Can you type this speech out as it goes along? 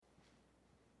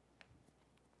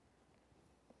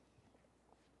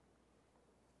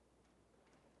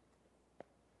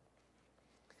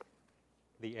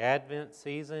the Advent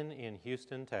season in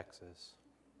Houston, Texas,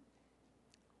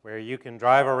 where you can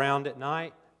drive around at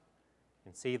night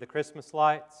and see the Christmas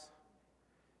lights,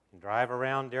 and drive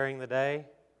around during the day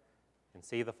and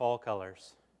see the fall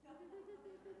colors,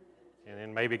 and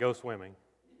then maybe go swimming.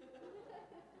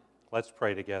 Let's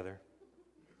pray together.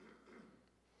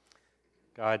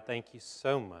 God, thank you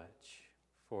so much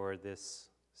for this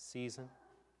season,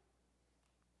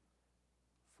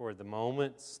 for the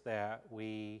moments that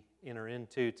we enter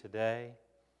into today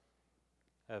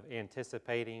of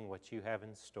anticipating what you have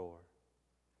in store.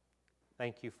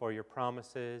 Thank you for your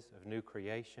promises of new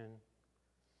creation,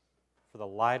 for the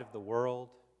light of the world,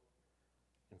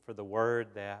 and for the word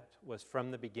that was from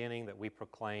the beginning that we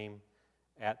proclaim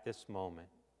at this moment.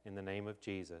 In the name of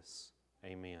Jesus,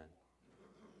 amen.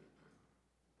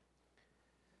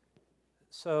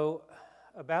 So,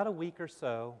 about a week or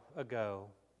so ago,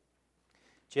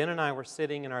 Jen and I were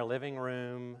sitting in our living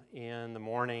room in the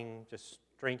morning just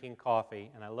drinking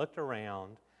coffee, and I looked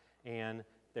around, and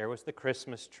there was the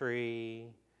Christmas tree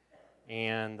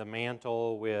and the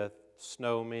mantle with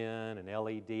snowmen and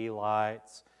LED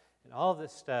lights and all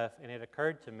this stuff, and it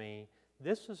occurred to me,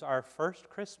 this was our first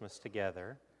Christmas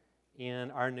together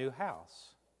in our new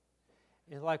house.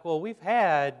 It's like, well, we've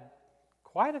had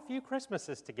quite a few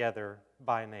Christmases together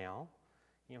by now,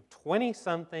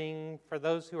 20-something for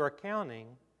those who are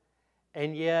counting,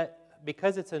 and yet,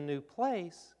 because it's a new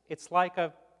place, it's like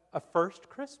a first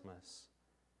Christmas.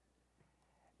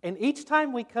 And each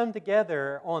time we come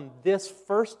together on this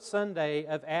first Sunday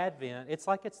of Advent, it's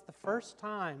like it's the first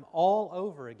time all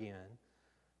over again,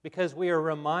 because we are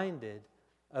reminded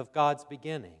of God's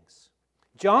beginnings.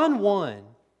 John 1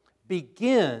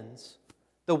 begins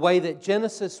the way that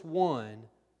Genesis 1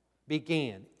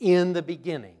 began, in the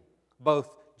beginning. Both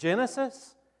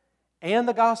Genesis and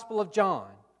the Gospel of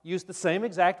John use the same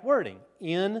exact wording,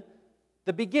 in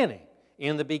the beginning.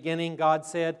 In the beginning, God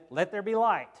said, "Let there be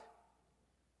light."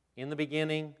 In the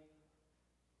beginning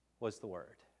was the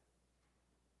Word.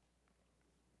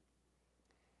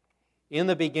 In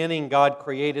the beginning, God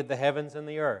created the heavens and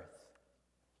the earth.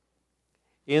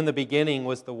 In the beginning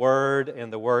was the Word,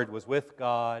 and the Word was with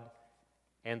God,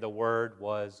 and the Word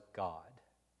was God.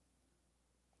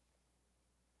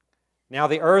 Now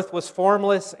the earth was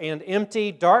formless and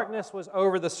empty. Darkness was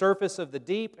over the surface of the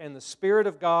deep, and the Spirit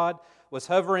of God was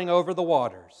hovering over the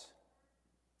waters.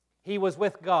 He was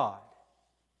with God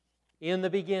in the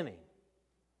beginning.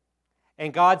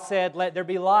 And God said, "Let there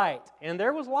be light." And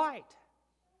there was light.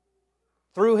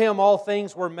 Through Him all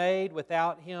things were made.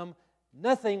 Without Him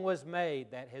nothing was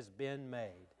made that has been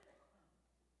made.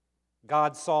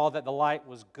 God saw that the light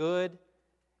was good,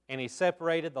 and He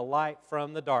separated the light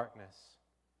from the darkness.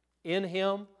 In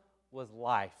Him was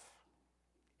life,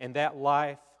 and that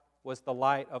life was the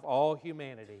light of all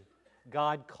humanity.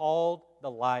 God called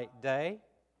the light day,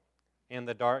 and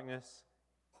the darkness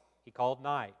He called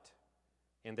night.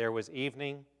 And there was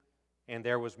evening, and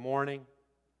there was morning,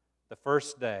 the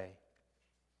first day.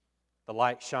 The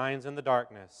light shines in the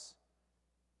darkness,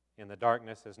 and the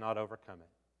darkness has not overcome it.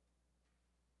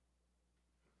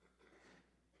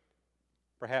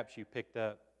 Perhaps you picked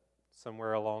up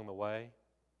somewhere along the way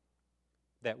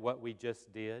that what we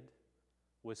just did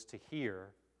was to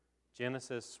hear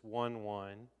Genesis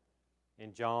 1:1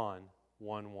 and John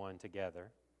 1:1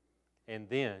 together, and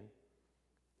then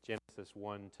Genesis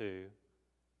 1:2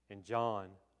 and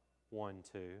John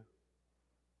 1:2.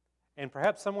 And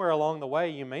perhaps somewhere along the way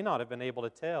you may not have been able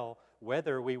to tell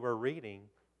whether we were reading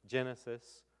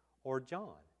Genesis or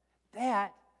John.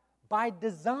 That, by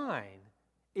design,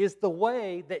 is the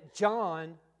way that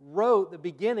John wrote the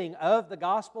beginning of the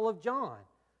Gospel of John.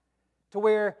 To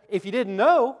where, if you didn't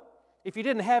know, if you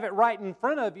didn't have it right in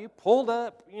front of you, pulled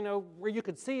up, where you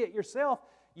could see it yourself,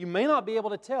 you may not be able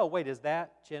to tell, wait, is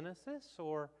that Genesis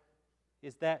or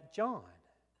is that John?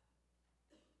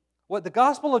 What the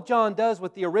Gospel of John does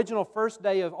with the original first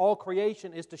day of all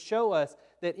creation is to show us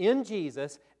that in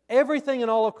Jesus, everything in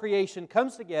all of creation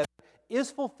comes together,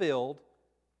 is fulfilled,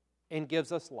 and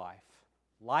gives us life.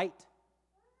 Light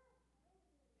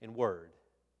and Word.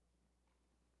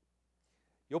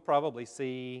 You'll probably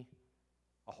see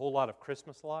a whole lot of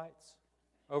Christmas lights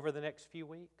over the next few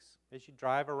weeks as you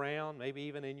drive around, maybe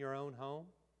even in your own home.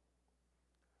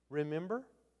 Remember,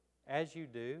 as you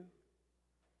do,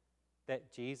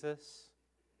 that Jesus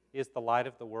is the light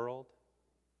of the world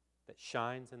that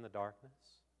shines in the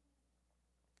darkness.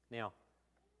 Now,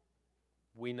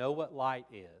 we know what light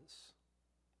is.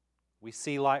 We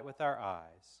see light with our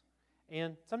eyes,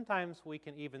 and sometimes we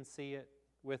can even see it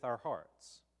with our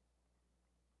hearts.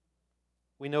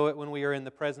 We know it when we are in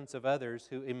the presence of others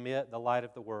who emit the light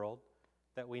of the world,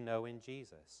 that we know in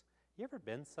Jesus. You ever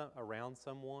been around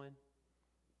someone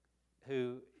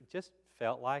who just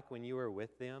felt like when you were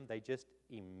with them, they just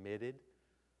emitted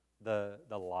the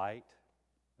light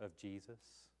of Jesus?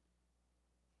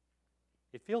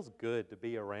 It feels good to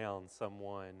be around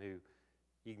someone who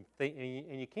you can think,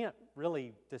 and you can't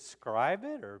really describe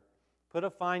it or put a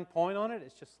fine point on it.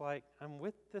 It's just like, I'm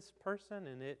with this person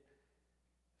and it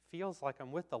feels like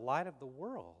I'm with the light of the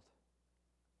world.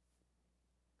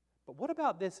 But what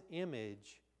about this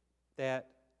image that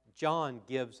John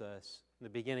gives us in the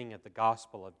beginning of the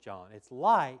Gospel of John? It's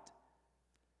light,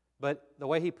 but the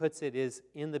way he puts it is,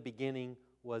 in the beginning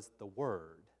was the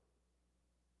Word.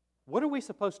 What are we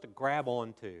supposed to grab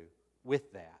onto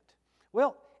with that?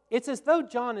 Well, it's as though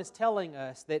John is telling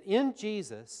us that in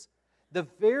Jesus, the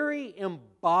very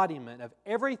embodiment of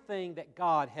everything that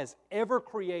God has ever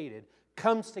created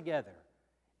comes together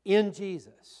in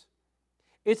Jesus.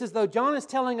 It's as though John is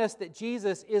telling us that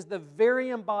Jesus is the very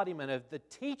embodiment of the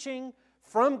teaching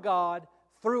from God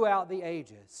throughout the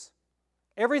ages.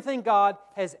 Everything God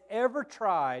has ever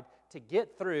tried to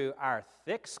get through our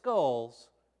thick skulls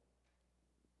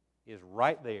is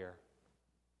right there,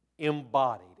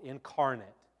 embodied,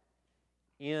 incarnate,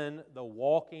 in the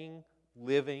walking,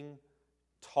 living,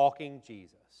 talking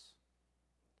Jesus.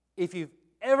 If you've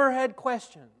ever had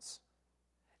questions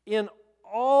in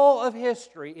all of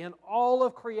history, in all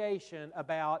of creation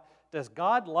about, does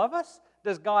God love us?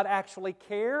 Does God actually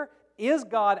care? Is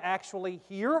God actually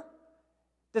here?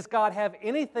 Does God have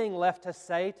anything left to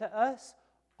say to us?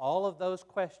 All of those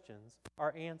questions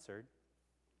are answered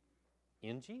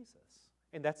in Jesus.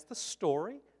 And that's the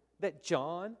story that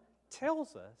John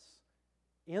tells us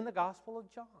in the Gospel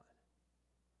of John.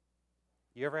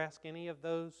 You ever ask any of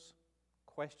those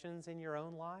questions in your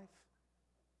own life?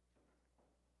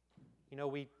 You know,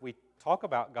 we talk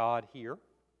about God here,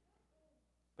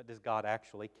 but does God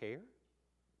actually care?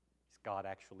 Is God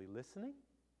actually listening?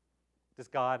 Does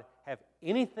God have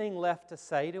anything left to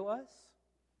say to us?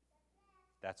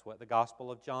 That's what the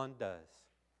Gospel of John does.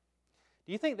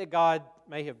 Do you think that God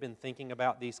may have been thinking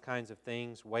about these kinds of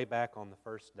things way back on the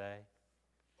first day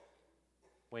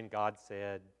when God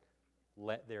said,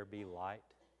 "Let there be light"?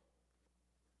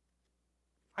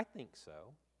 I think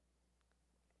so.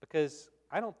 Because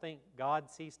I don't think God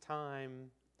sees time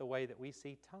the way that we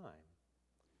see time.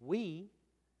 We,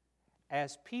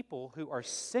 as people who are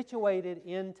situated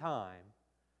in time,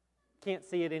 can't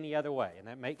see it any other way, and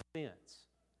that makes sense.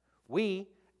 We,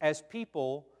 as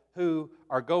people who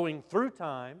are going through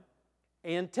time,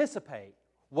 anticipate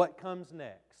what comes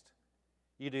next.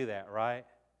 You do that, right?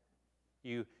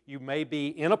 You may be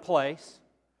in a place,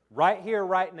 right here,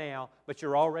 right now, but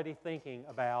you're already thinking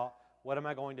about, what am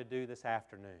I going to do this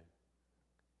afternoon?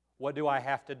 What do I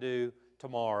have to do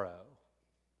tomorrow?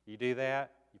 You do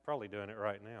that? You're probably doing it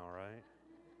right now, right?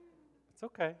 It's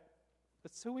okay.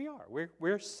 That's who we are.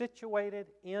 We're situated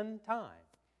in time.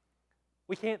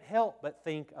 We can't help but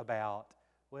think about,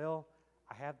 well,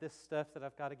 I have this stuff that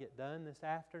I've got to get done this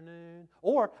afternoon,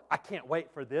 or I can't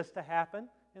wait for this to happen,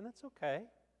 and that's okay.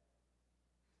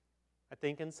 I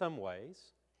think in some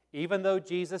ways, even though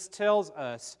Jesus tells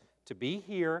us to be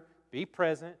here, be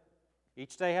present,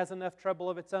 each day has enough trouble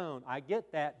of its own. I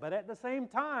get that, but at the same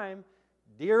time,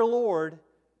 dear Lord,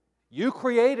 you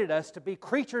created us to be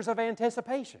creatures of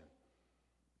anticipation,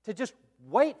 to just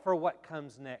wait for what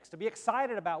comes next, to be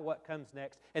excited about what comes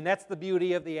next. And that's the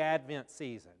beauty of the Advent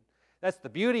season. That's the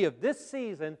beauty of this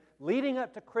season leading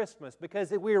up to Christmas,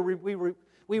 because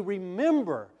we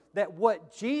remember that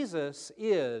what Jesus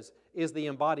is the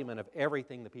embodiment of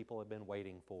everything the people have been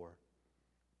waiting for.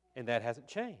 And that hasn't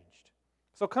changed.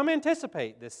 So come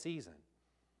anticipate this season.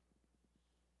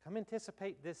 Come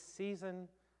anticipate this season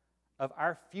of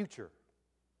our future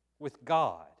with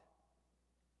God.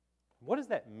 What does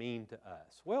that mean to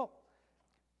us? Well,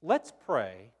 let's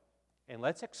pray and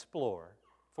let's explore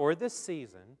for this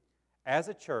season as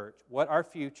a church what our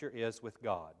future is with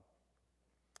God.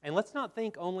 And let's not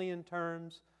think only in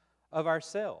terms of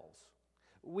ourselves.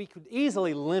 We could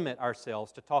easily limit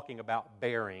ourselves to talking about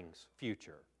Bering's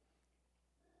future,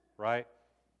 right?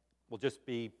 We'll just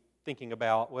be thinking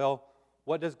about, well,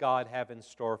 what does God have in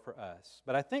store for us?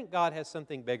 But I think God has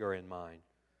something bigger in mind,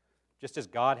 just as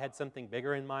God had something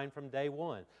bigger in mind from day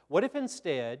one. What if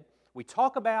instead we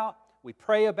talk about, we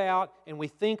pray about, and we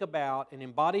think about and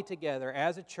embody together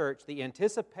as a church the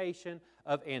anticipation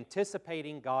of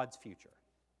anticipating God's future?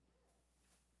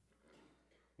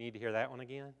 Need to hear that one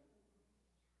again?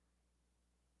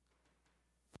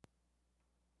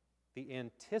 The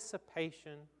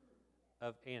anticipation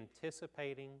of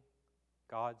anticipating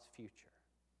God's future.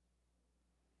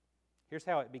 Here's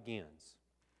how it begins.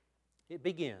 It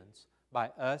begins by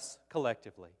us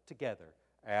collectively, together,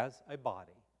 as a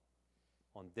body,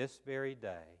 on this very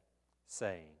day,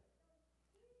 saying,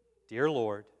 Dear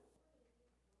Lord,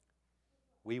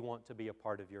 we want to be a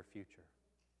part of your future.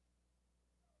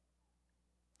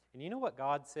 And you know what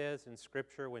God says in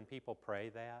Scripture when people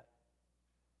pray that?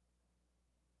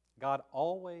 God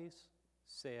always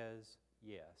says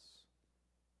yes.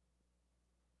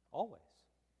 Always.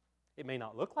 It may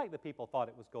not look like the people thought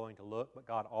it was going to look, but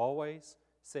God always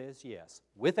says yes,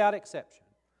 without exception.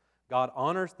 God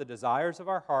honors the desires of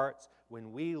our hearts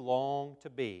when we long to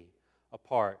be a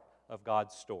part of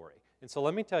God's story. And so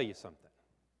let me tell you something.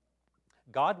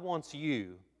 God wants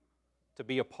you to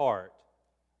be a part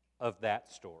of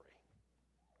that story.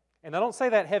 And I don't say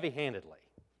that heavy-handedly,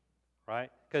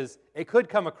 right? Because it could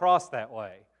come across that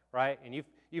way, right? And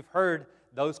you've heard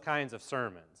those kinds of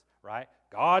sermons, right?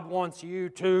 God wants you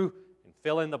to, and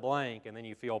fill in the blank, and then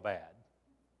you feel bad.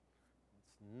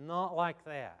 It's not like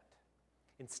that.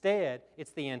 Instead,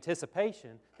 it's the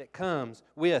anticipation that comes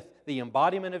with the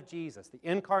embodiment of Jesus, the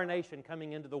incarnation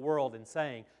coming into the world and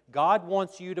saying, God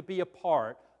wants you to be a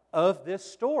part of this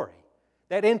story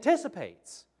that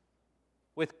anticipates,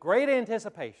 with great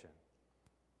anticipation,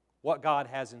 what God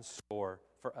has in store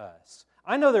for us.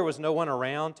 I know there was no one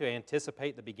around to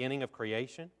anticipate the beginning of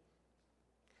creation,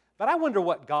 but I wonder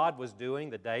what God was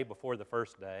doing the day before the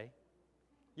first day.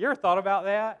 You ever thought about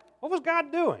that? What was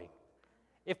God doing?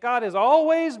 If God has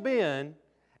always been,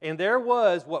 and there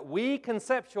was what we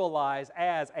conceptualize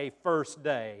as a first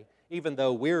day, even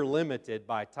though we're limited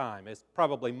by time, it's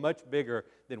probably much bigger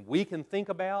than we can think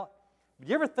about. Do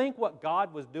you ever think what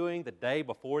God was doing the day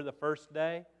before the first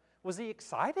day? Was He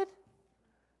excited?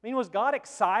 I mean, was God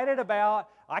excited about,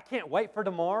 I can't wait for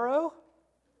tomorrow?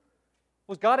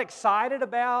 Was God excited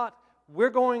about, we're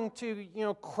going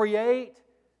to, create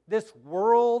this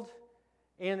world,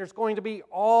 and there's going to be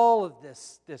all of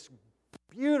this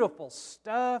beautiful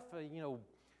stuff,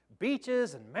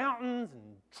 beaches and mountains and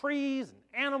trees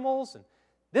and animals, and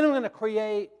then I'm going to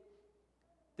create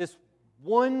this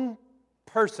one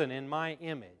person in my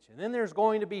image, and then there's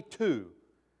going to be 2,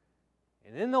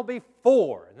 and then there'll be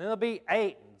 4, and then there'll be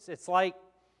 8. And it's like,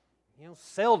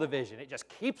 cell division. It just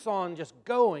keeps on just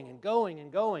going and going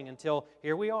and going until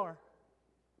here we are,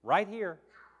 right here,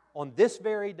 on this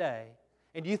very day.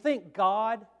 And do you think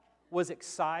God was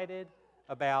excited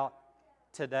about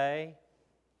today,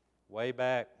 way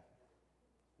back,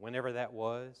 whenever that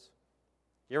was?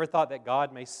 You ever thought that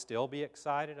God may still be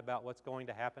excited about what's going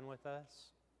to happen with us?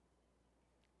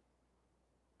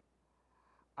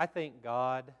 I think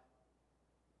God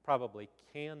probably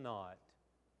cannot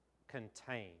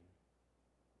contain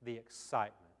the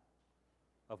excitement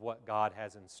of what God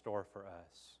has in store for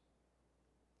us.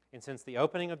 And since the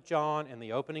opening of John and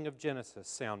the opening of Genesis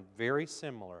sound very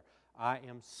similar, I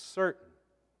am certain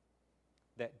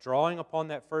that drawing upon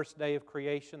that first day of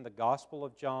creation, the Gospel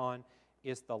of John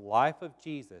is the life of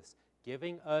Jesus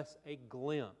giving us a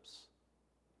glimpse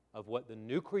of what the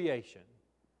new creation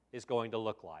is going to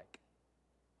look like.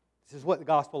 This is what the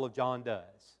Gospel of John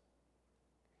does,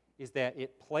 is that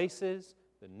it places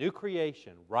the new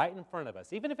creation right in front of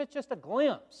us, even if it's just a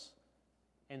glimpse,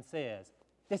 and says,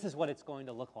 this is what it's going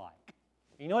to look like.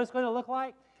 You know what it's going to look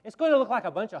like? It's going to look like a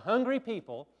bunch of hungry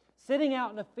people sitting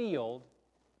out in a field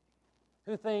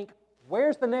who think,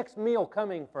 where's the next meal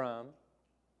coming from?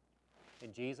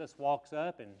 And Jesus walks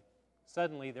up and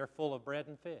suddenly they're full of bread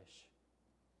and fish.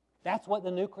 That's what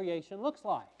the new creation looks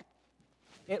like.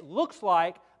 It looks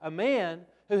like a man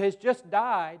who has just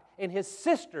died and his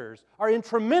sisters are in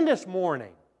tremendous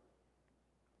mourning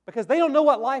because they don't know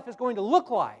what life is going to look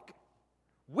like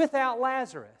without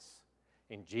Lazarus.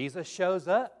 And Jesus shows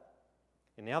up,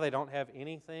 and now they don't have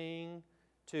anything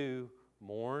to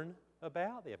mourn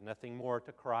about. They have nothing more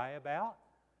to cry about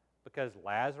because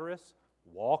Lazarus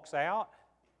walks out,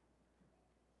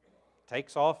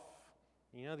 takes off,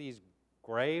 these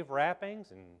grave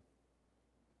wrappings, and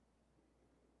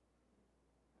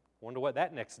wonder what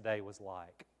that next day was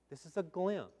like. This is a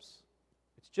glimpse.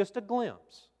 It's just a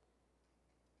glimpse.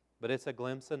 But it's a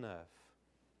glimpse enough.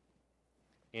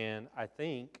 And I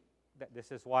think that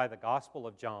this is why the Gospel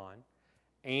of John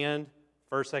and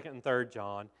 1st, 2nd, and 3rd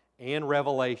John and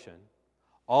Revelation,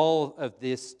 all of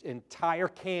this entire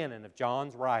canon of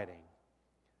John's writing,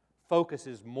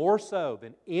 focuses more so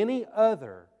than any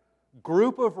other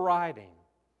group of writing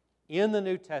in the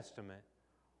New Testament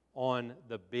on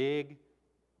the big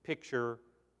picture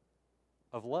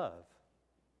of love.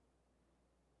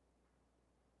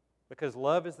 Because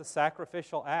love is the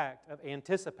sacrificial act of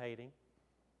anticipating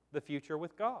the future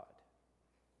with God.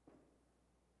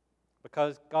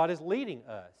 Because God is leading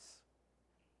us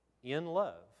in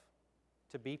love,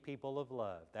 to be people of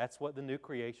love. That's what the new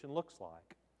creation looks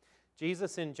like.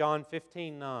 Jesus in John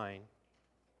 15:9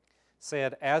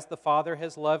 said, "As the Father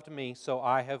has loved me, so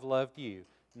I have loved you.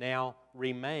 Now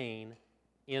remain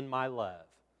in my love."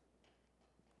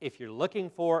 If you're looking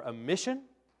for a mission,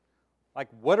 like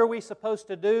what are we supposed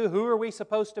to do, who are we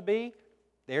supposed to be,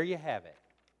 there you have it.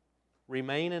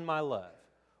 Remain in my love.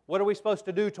 What are we supposed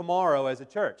to do tomorrow as a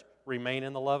church? Remain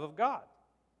in the love of God.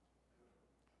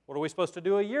 What are we supposed to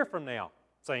do a year from now?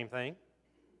 Same thing.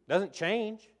 Doesn't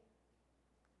change.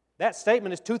 That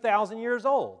statement is 2,000 years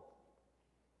old.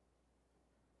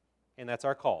 And that's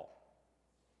our call.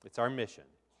 It's our mission.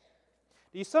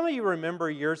 Do some of you remember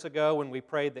years ago when we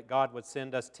prayed that God would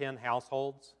send us 10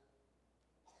 households?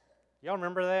 Y'all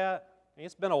remember that?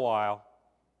 It's been a while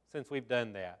since we've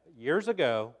done that. Years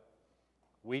ago,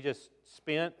 we just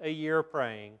spent a year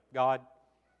praying, God,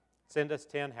 send us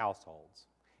 10 households.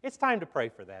 It's time to pray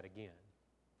for that again.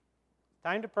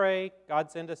 Time to pray,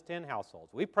 God, send us 10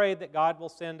 households. We prayed that God will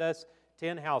send us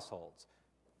 10 households.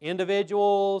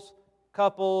 Individuals,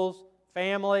 couples,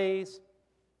 families,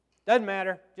 doesn't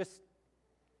matter, just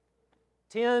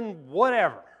 10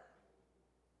 whatever.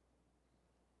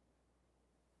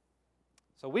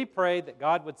 So we prayed that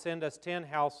God would send us 10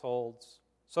 households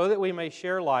so that we may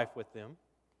share life with them.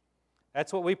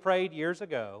 That's what we prayed years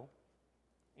ago.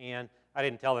 And I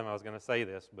didn't tell them I was going to say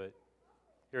this, but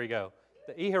here we go.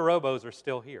 The Iharobos are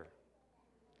still here.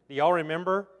 Do y'all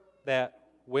remember that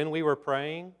when we were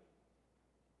praying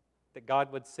that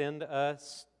God would send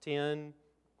us 10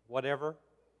 whatever,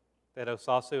 that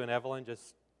Osasu and Evelyn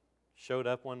just showed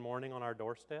up one morning on our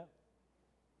doorstep?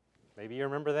 Maybe you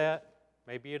remember that.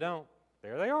 Maybe you don't.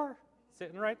 There they are,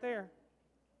 sitting right there.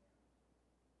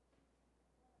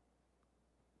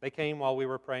 They came while we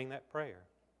were praying that prayer.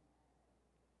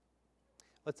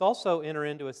 Let's also enter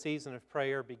into a season of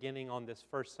prayer beginning on this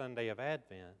first Sunday of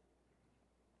Advent,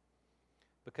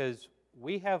 because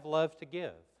we have love to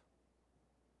give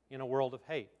in a world of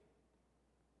hate.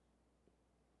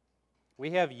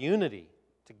 We have unity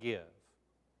to give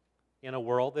in a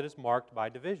world that is marked by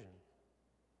division.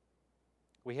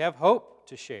 We have hope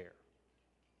to share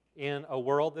in a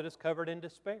world that is covered in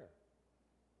despair.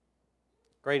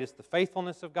 Great is the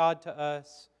faithfulness of God to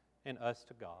us and us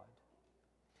to God.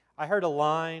 I heard a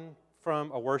line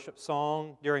from a worship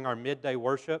song during our midday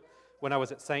worship when I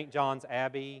was at St. John's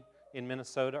Abbey in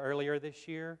Minnesota earlier this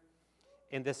year.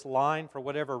 And this line, for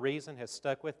whatever reason, has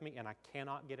stuck with me, and I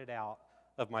cannot get it out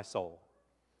of my soul.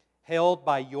 Held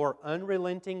by your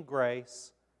unrelenting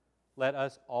grace, let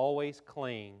us always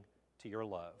cling to your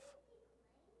love.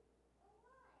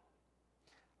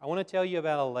 I want to tell you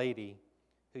about a lady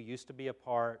who used to be a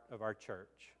part of our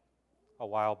church a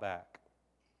while back.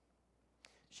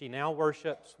 She now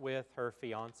worships with her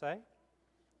fiancé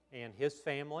and his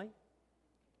family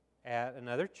at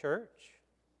another church.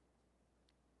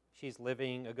 She's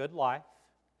living a good life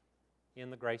in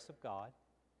the grace of God.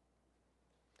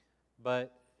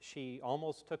 But she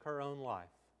almost took her own life.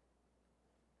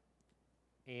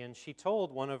 And she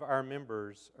told one of our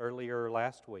members earlier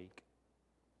last week,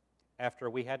 after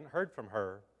we hadn't heard from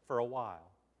her for a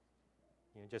while.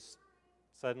 Just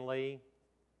suddenly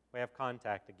we have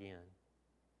contact again.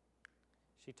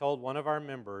 She told one of our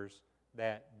members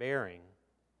that bearing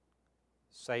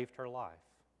saved her life.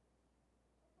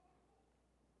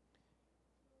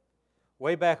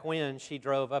 Way back when, she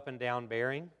drove up and down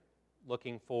Bering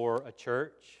looking for a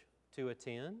church to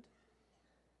attend.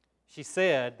 She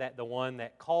said that the one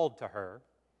that called to her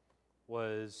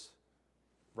was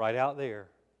right out there,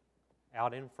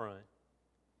 out in front.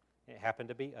 It happened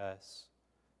to be us.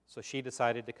 So she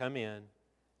decided to come in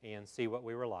and see what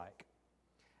we were like.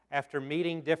 After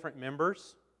meeting different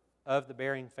members of the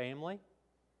Bering family,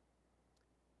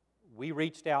 we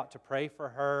reached out to pray for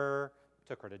her,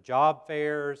 took her to job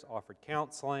fairs, offered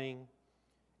counseling,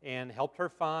 and helped her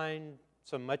find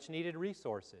some much-needed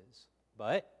resources.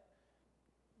 But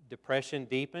depression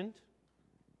deepened,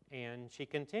 and she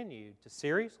continued to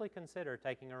seriously consider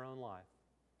taking her own life.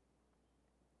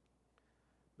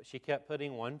 But she kept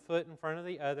putting one foot in front of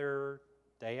the other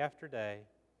day after day.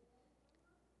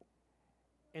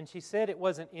 And she said it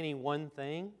wasn't any one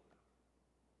thing.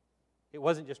 It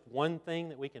wasn't just one thing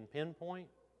that we can pinpoint,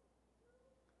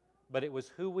 but it was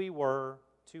who we were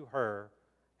to her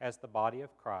as the body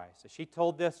of Christ. As she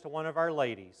told this to one of our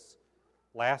ladies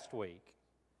last week,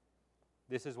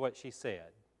 this is what she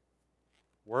said.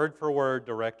 Word for word,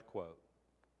 direct quote.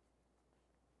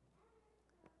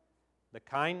 The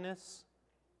kindness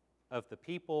of the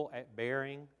people at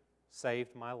Bering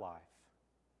saved my life.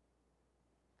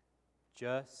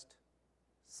 Just,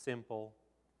 simple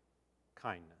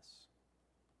kindness.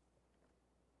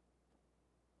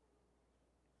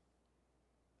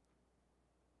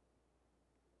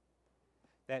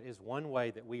 That is one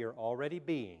way that we are already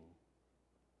being,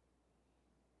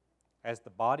 as the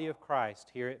body of Christ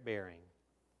here at Bering,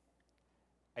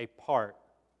 a part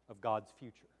of God's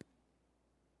future.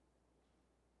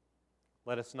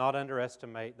 Let us not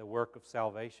underestimate the work of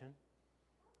salvation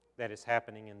that is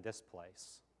happening in this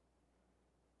place.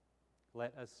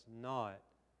 Let us not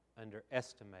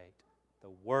underestimate the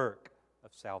work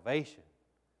of salvation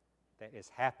that is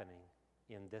happening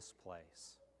in this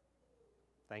place.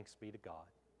 Thanks be to God.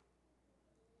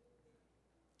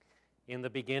 In the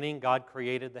beginning, God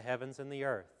created the heavens and the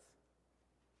earth.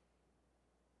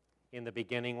 In the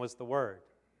beginning was the Word,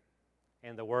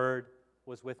 and the Word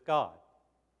was with God,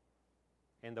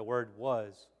 and the Word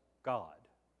was God.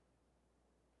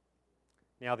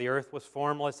 Now the earth was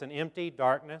formless and empty,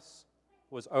 darkness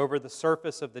was over the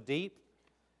surface of the deep,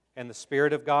 and the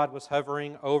Spirit of God was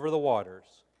hovering over the waters.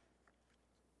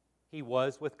 He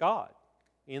was with God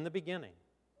in the beginning.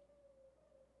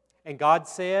 And God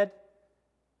said,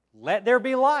 "Let there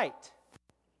be light."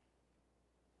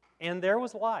 And there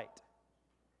was light.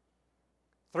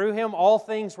 Through Him all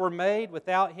things were made.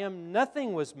 Without Him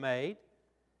nothing was made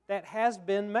that has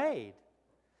been made.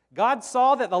 God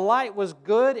saw that the light was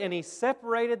good, and He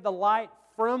separated the light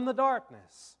from the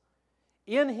darkness.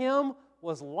 In Him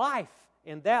was life,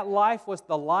 and that life was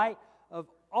the light of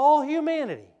all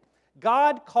humanity.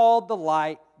 God called the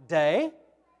light day,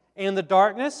 and the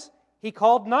darkness He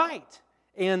called night.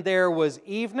 And there was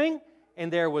evening,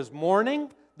 and there was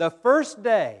morning. The first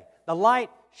day, the light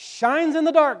shines in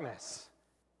the darkness,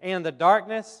 and the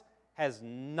darkness has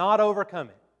not overcome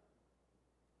it.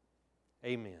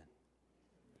 Amen.